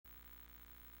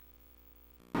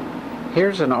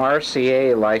Here's an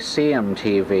RCA Lyceum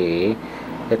TV.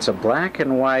 It's a black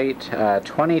and white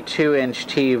 22-inch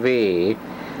TV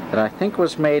that I think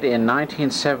was made in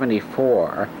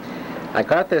 1974. I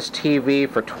got this TV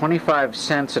for 25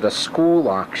 cents at a school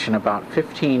auction about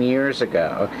 15 years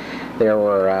ago. There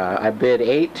were, I bid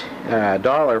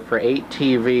 $8 for 8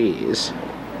 TVs.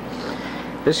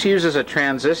 This uses a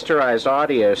transistorized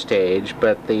audio stage,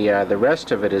 but the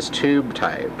rest of it is tube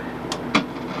type.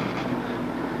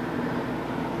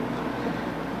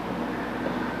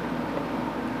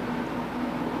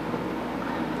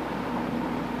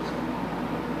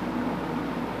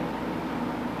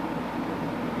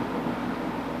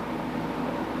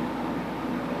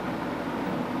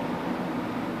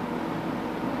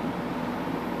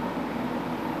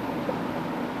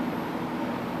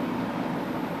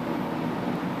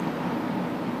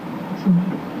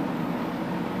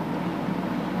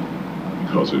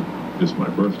 Because it is my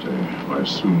birthday, I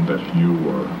assumed that you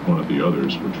or one of the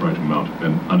others would try to mount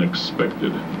an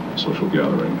unexpected social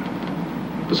gathering.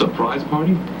 A surprise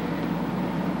party?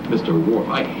 Mr. Worf,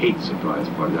 I hate surprise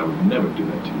parties. I would never do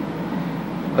that to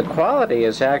you. The quality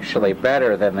is actually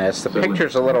better than this. The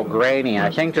picture's a little grainy,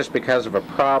 I think just because of a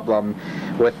problem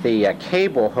with the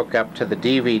cable hookup to the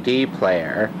DVD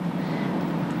player.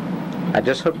 I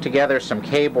just hooked together some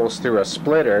cables through a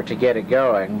splitter to get it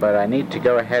going, but I need to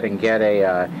go ahead and get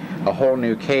a whole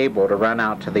new cable to run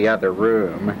out to the other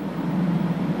room.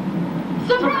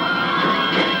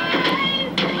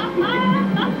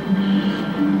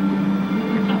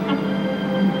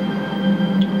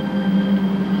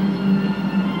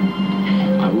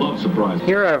 I love surprises.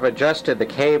 Here I've adjusted the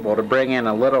cable to bring in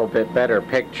a little bit better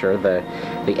picture. The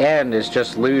end is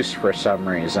just loose for some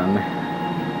reason.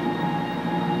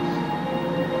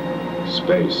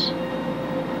 Space,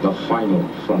 the final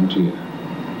frontier.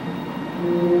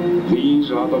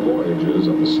 These are the voyages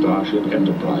of the Starship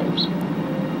Enterprise.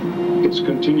 Its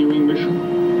continuing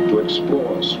mission to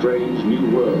explore strange new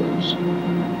worlds,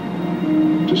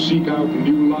 to seek out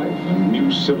new life and new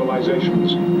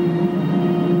civilizations,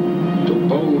 to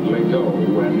boldly go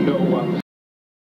where no one